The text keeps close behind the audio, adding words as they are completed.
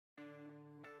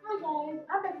Hi guys,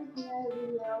 I'm back with another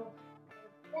video.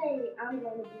 Today I'm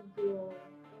going to be doing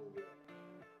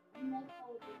a next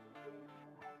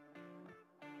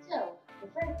So the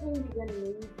first thing you're going to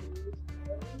need is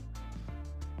an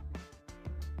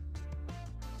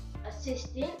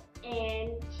assistant,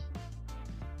 and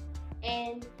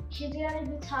she's going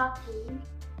to be talking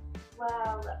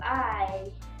while I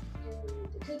do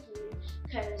the cooking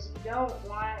because you don't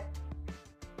want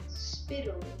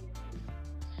spittle in your food.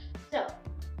 So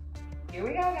Here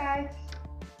we go, guys.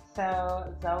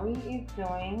 So Zoe is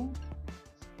doing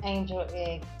angel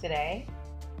eggs today,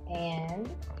 and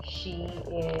she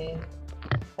is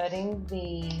cutting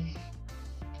the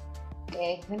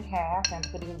eggs in half and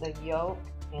putting the yolk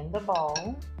in the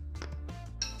bowl.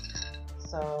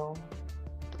 So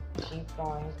she's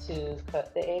going to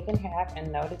cut the egg in half,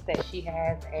 and notice that she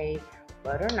has a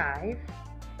butter knife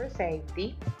for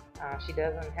safety. She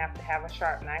doesn't have to have a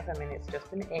sharp knife. I mean, it's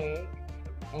just an egg.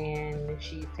 And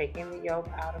she's taking the yolk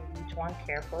out of each one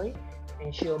carefully,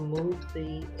 and she'll move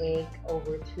the egg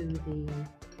over to the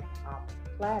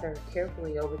platter,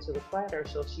 carefully over to the platter,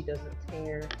 so she doesn't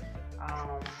tear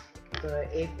the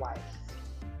egg whites.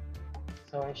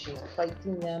 So, and she's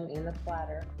placing them in the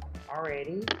platter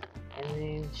already, and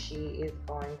then she is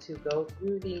going to go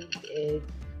through these eggs.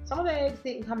 Some of the eggs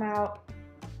didn't come out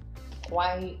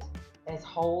quite as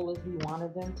whole as we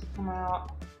wanted them to come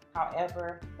out.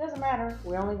 However, doesn't matter.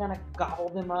 We're only gonna gobble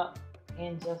them up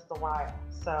in just a while.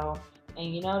 So,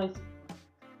 and you notice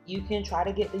you can try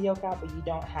to get the yolk out, but you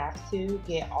don't have to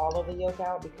get all of the yolk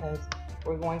out because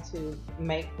we're going to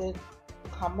make the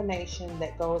combination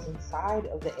that goes inside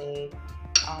of the egg.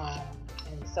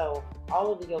 And so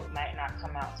all of the yolk might not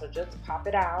come out. So just pop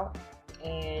it out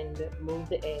and move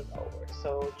the egg over.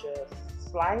 So just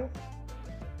slice,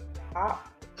 pop,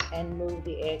 and move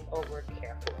the egg over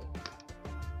carefully.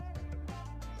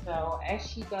 So as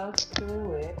she goes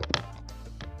through it,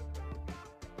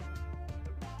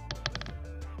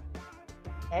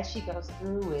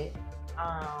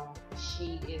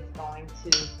 she is going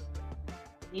to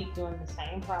keep doing the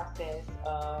same process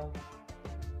of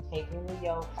taking the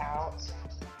yolk out,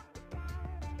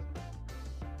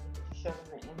 showing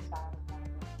the inside of one of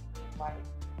the white.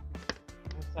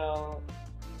 And so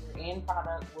your end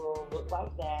product will look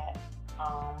like that.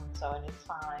 And it's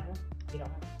fine. You don't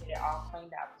have to get it all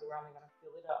cleaned out because we're only going to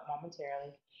fill it up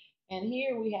momentarily. And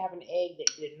here we have an egg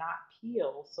that did not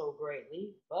peel so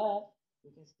greatly, but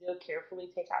we can still carefully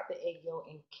take out the egg yolk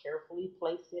and carefully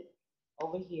place it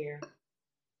over here,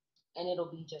 and it'll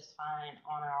be just fine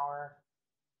on our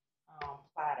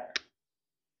platter.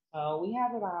 So we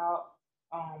have about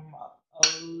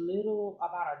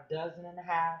about a dozen and a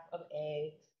half of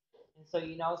eggs. And so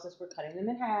you know, since we're cutting them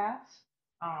in half,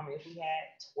 if we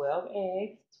had 12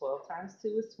 eggs, 12 times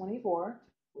 2 is 24.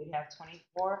 We'd have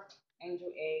 24 angel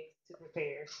eggs to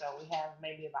prepare. So we have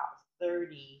maybe about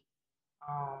 30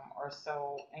 or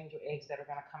so angel eggs that are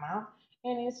going to come out.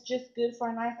 And it's just good for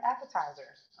a nice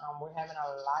appetizer. We're having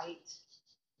a light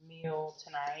meal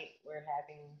tonight. We're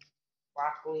having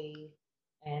broccoli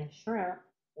and shrimp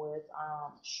with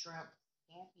shrimp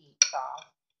scampi sauce.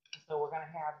 And so we're going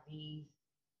to have these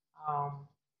um,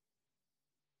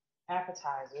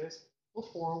 appetizers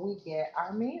before we get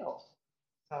our meal.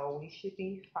 So we should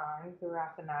be fine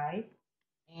throughout the night.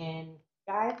 And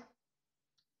guys,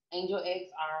 angel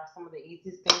eggs are some of the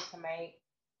easiest things to make.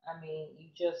 I mean, you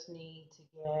just need to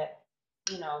get,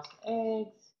 some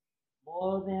eggs,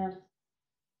 boil them,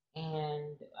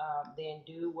 and then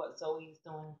do what Zoe's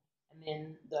doing. And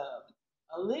then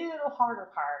a little harder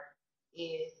part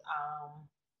is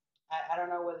I don't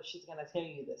know whether she's gonna tell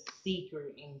you the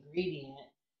secret ingredient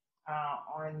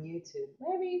on YouTube.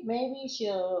 Maybe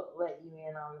she'll let you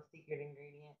in on the secret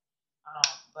ingredient.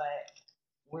 But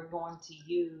we're going to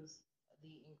use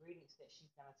the ingredients that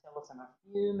she's gonna tell us in a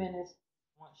few minutes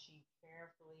once she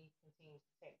carefully continues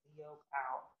to take the yolk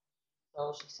out.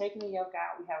 So she's taking the yolk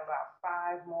out. We have about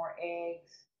 5 more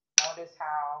eggs. Notice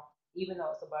how, even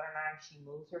though it's a butter knife, she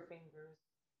moves her fingers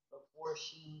before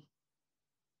she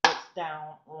puts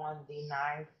down on the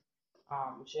knife,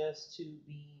 just to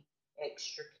be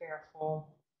extra careful.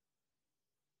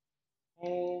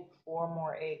 And 4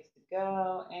 more eggs to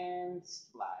go, and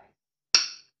slice.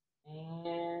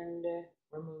 And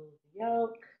remove the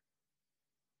yolk,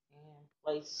 and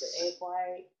place the egg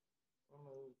white.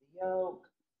 Remove the yolk,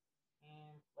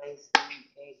 and place the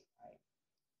egg white.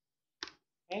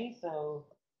 Okay, so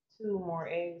 2 more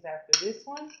eggs after this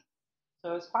one.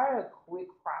 So it's quite a quick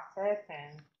process,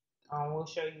 and we'll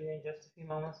show you in just a few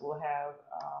moments. We'll have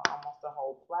almost a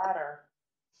whole platter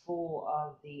full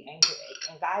of the angel eggs.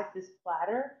 And guys, this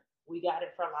platter, we got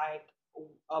it for like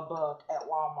a buck at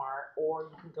Walmart, or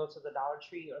you can go to the Dollar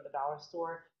Tree or the dollar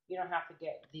store. You don't have to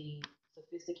get the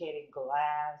sophisticated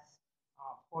glass,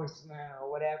 porcelain,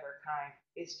 or whatever kind.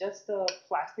 It's just a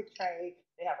plastic tray.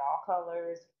 They have all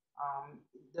colors.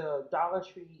 The Dollar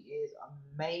Tree is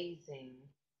amazing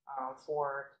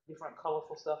for different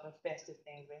colorful stuff and festive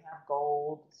things. They have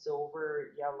gold,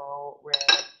 silver, yellow,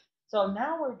 red. So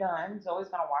now we're done. Zoe's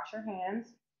gonna wash her hands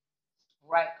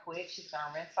right quick. She's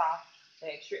gonna rinse off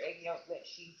the extra egg yolk that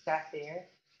she's got there.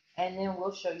 And then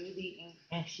we'll show you the ink,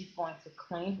 and she's going to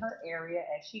clean her area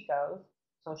as she goes.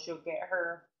 So she'll get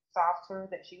her saucer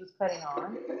that she was cutting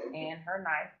on and her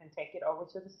knife and take it over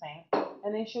to the sink.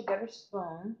 And then she'll get her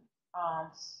spoon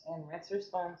and rinse her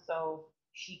spoon so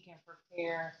she can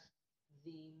prepare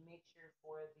the mixture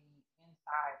for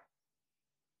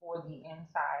the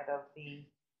inside of the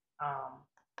um,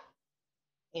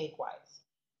 egg whites.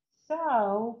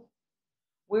 So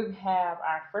we have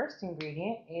our first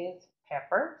ingredient is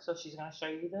pepper. So she's going to show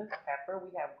you the pepper.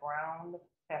 We have ground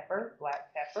pepper,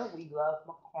 black pepper. We love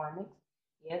McCormick's.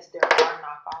 Yes, there are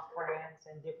knockoff brands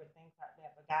and different things like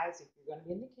that. But guys, if you're going to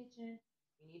be in the kitchen,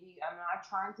 you need to. I'm not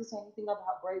trying to say anything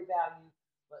about great value,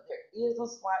 but there is a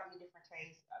slightly different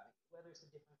taste. I mean, whether it's a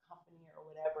different company or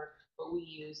whatever, but we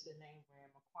use the name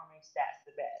brand McCormick's. That's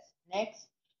the best.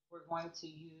 Next, we're going to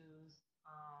use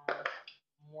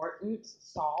Morton's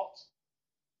salt,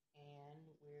 and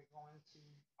we're going to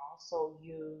also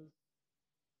use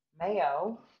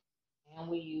mayo, and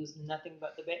we use nothing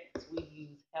but the best. We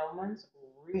use Hellman's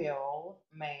real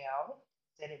mayo.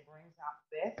 Said it brings out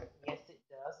best. Yes, it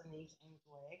does in these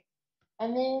English.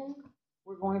 And then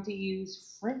we're going to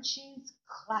use French's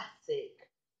Classic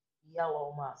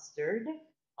yellow mustard.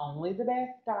 Only the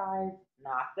best, guys,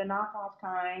 not the knockoff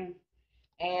kind.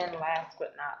 And last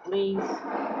but not least,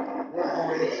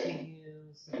 we're going to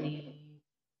use the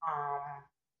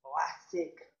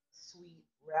classic sweet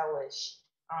relish,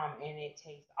 and it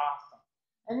tastes awesome.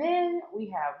 And then we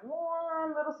have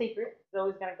one little secret.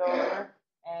 Zoe's gonna go over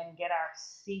and get our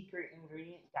secret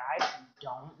ingredient. Guys, you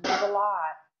don't need a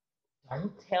lot.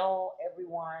 Don't tell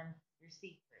everyone your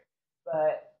secret,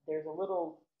 but there's a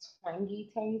little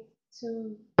twangy taste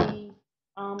to the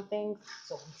things,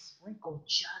 so we sprinkle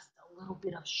just a little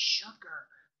bit of sugar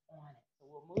on it. So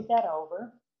we'll move that over,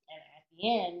 and at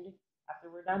the end, after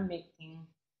we're done mixing,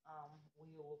 we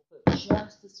will put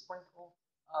just a sprinkle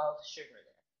of sugar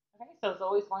there. Okay, so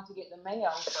Zoe's going to get the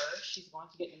mayo first. She's going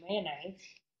to get the mayonnaise,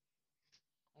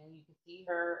 and you can see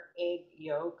her egg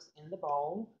yolks in the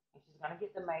bowl. And she's gonna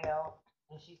get the mayo,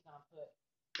 and she's gonna put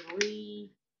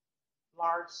 3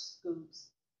 large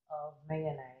scoops of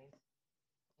mayonnaise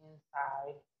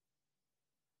inside.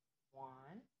 1,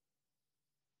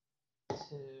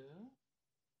 2,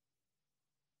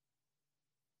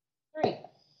 3.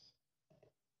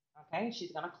 Okay,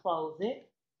 she's gonna close it.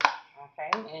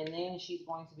 Okay, and then she's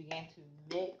going to begin to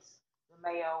mix the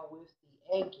mayo with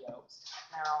the egg yolks.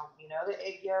 Now, you know the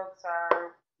egg yolks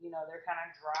are, they're kind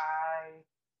of dry,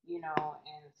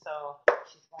 and so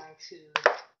she's going to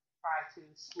try to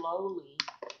slowly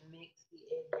mix the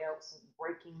egg yolks,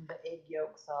 breaking the egg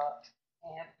yolks up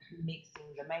and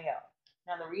mixing the mayo.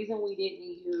 Now, the reason we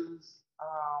didn't use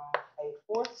a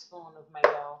fourth spoon of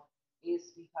mayo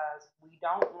is because we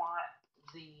don't want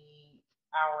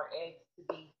our eggs to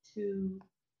be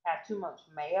have too much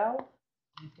mayo.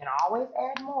 You can always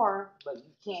add more, but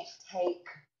you can't take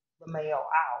the mayo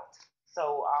out.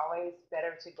 So always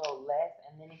better to go less,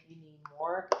 and then if you need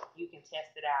more, you can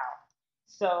test it out.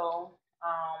 So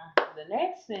the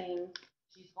next thing,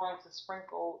 she's going to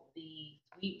sprinkle the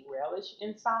sweet relish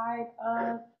inside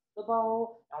of the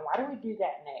bowl. And why do we do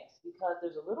that next? Because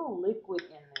there's a little liquid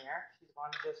in there. She's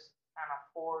going to just kind of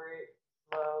pour it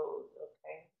slow.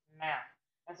 Okay, now.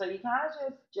 And so you kind of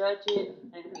just judge it.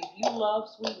 And if you love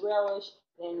sweet relish,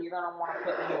 then you're going to want to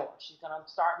put more. She's going to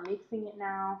start mixing it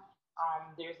now.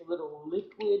 There's a little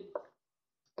liquid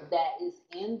that is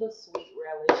in the sweet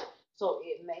relish, so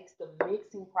it makes the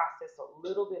mixing process a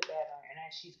little bit better. And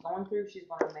as she's going through, she's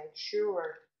going to make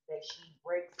sure that she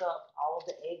breaks up all of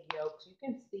the egg yolks. You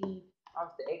can see if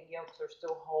the egg yolks are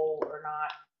still whole or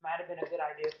not. Might have been a good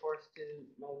idea for us to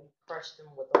maybe crush them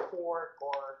with a fork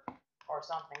or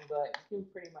something, but you can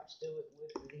pretty much do it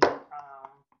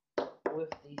with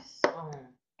the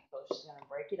spoon. So she's gonna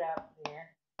break it up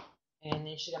there, and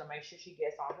then she's gonna make sure she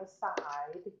gets on the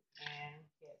side and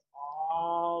gets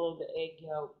all of the egg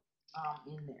yolk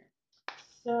in there.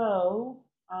 So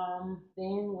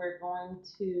then we're going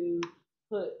to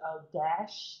put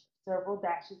several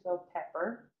dashes of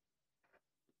pepper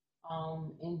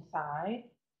inside.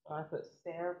 I'm gonna put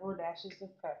several dashes of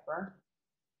pepper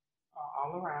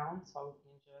all around, so we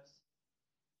can just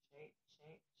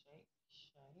shake, shake,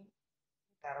 shake.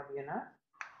 That'll be enough.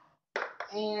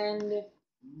 And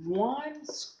 1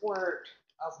 squirt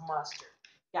of mustard.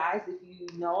 Guys, if you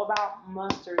know about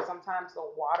mustard, sometimes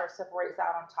the water separates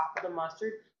out on top of the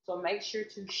mustard. So make sure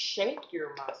to shake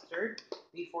your mustard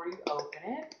before you open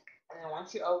it. And then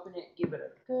once you open it, give it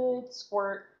a good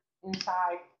squirt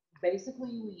inside.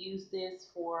 Basically, we use this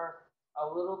for a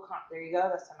little, there you go,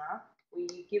 that's enough.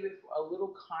 We give it a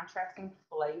little contrasting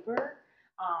flavor,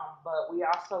 but we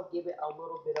also give it a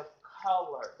little bit of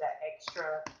color, that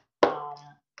extra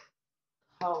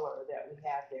color that we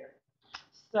have there.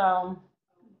 So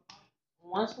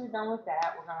once we're done with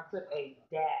that, we're gonna put a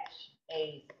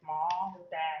small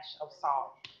dash of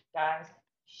salt. Guys,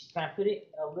 she's gonna put it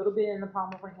a little bit in the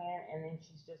palm of her hand, and then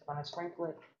she's just gonna sprinkle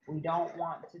it. We don't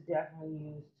want to definitely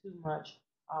use too much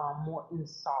Morton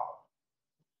salt.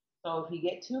 So if you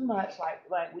get too much,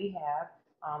 like we have,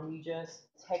 you just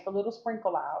take a little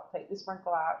sprinkle out, take the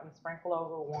sprinkle out and sprinkle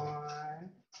over 1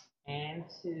 and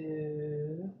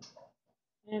 2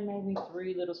 and maybe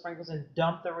 3 little sprinkles and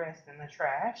dump the rest in the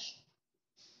trash.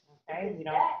 Okay, we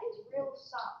don't. That is real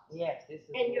salt. Yes, this is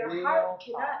and your real heart salt.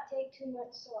 cannot take too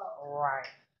much salt. Right.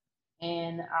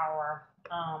 And our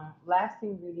last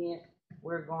ingredient,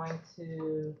 we're going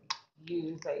to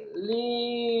use a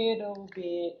little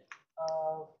bit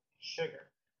of sugar.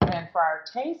 And for our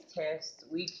taste test,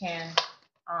 we can,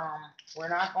 we're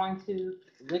not going to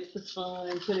lick the spoon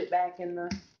and put it back in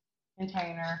the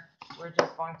container. We're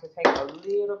just going to take a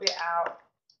little bit out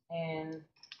and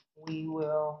we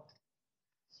will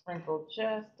sprinkle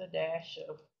just a dash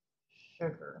of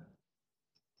sugar.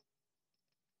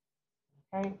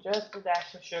 Okay, just a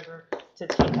dash of sugar to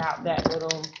take out that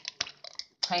little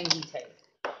tangy taste.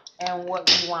 And what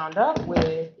we wound up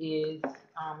with is,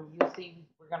 you'll see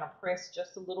we're going to press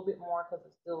just a little bit more because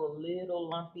it's still a little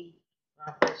lumpy. We're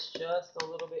going to press just a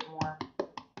little bit more.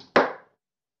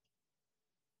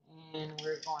 And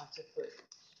we're going to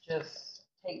just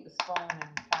take the spoon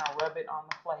and kind of rub it on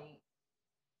the plate.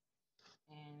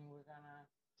 And we're going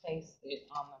to taste it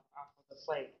off of the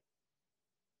plate.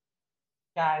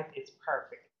 Guys, it's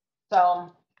perfect.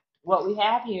 So what we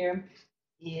have here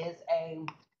is a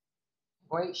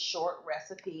great short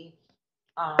recipe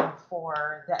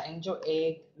for the angel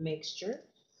egg mixture.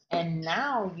 And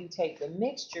now you take the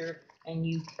mixture and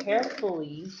you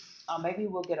carefully, maybe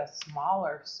we'll get a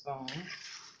smaller spoon,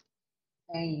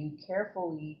 and you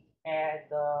carefully add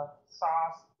the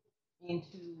sauce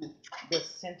into the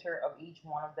center of each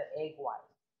one of the egg whites.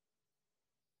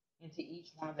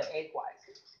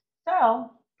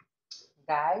 So,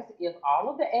 guys, if all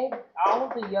of the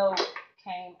yolk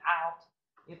came out,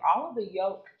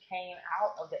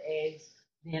 of the eggs,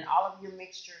 then all of your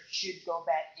mixture should go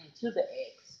back into the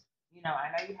eggs. You know, I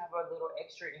know you have a little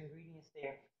extra ingredients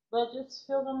there, but just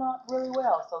fill them up really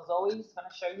well. So Zoe's going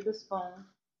to show you the spoon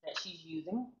that she's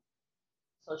using.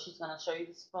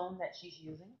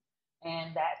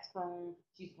 And that spoon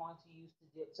she's going to use to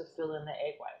dip to fill in the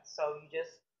egg whites. So you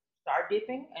just start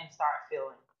dipping and start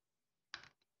filling.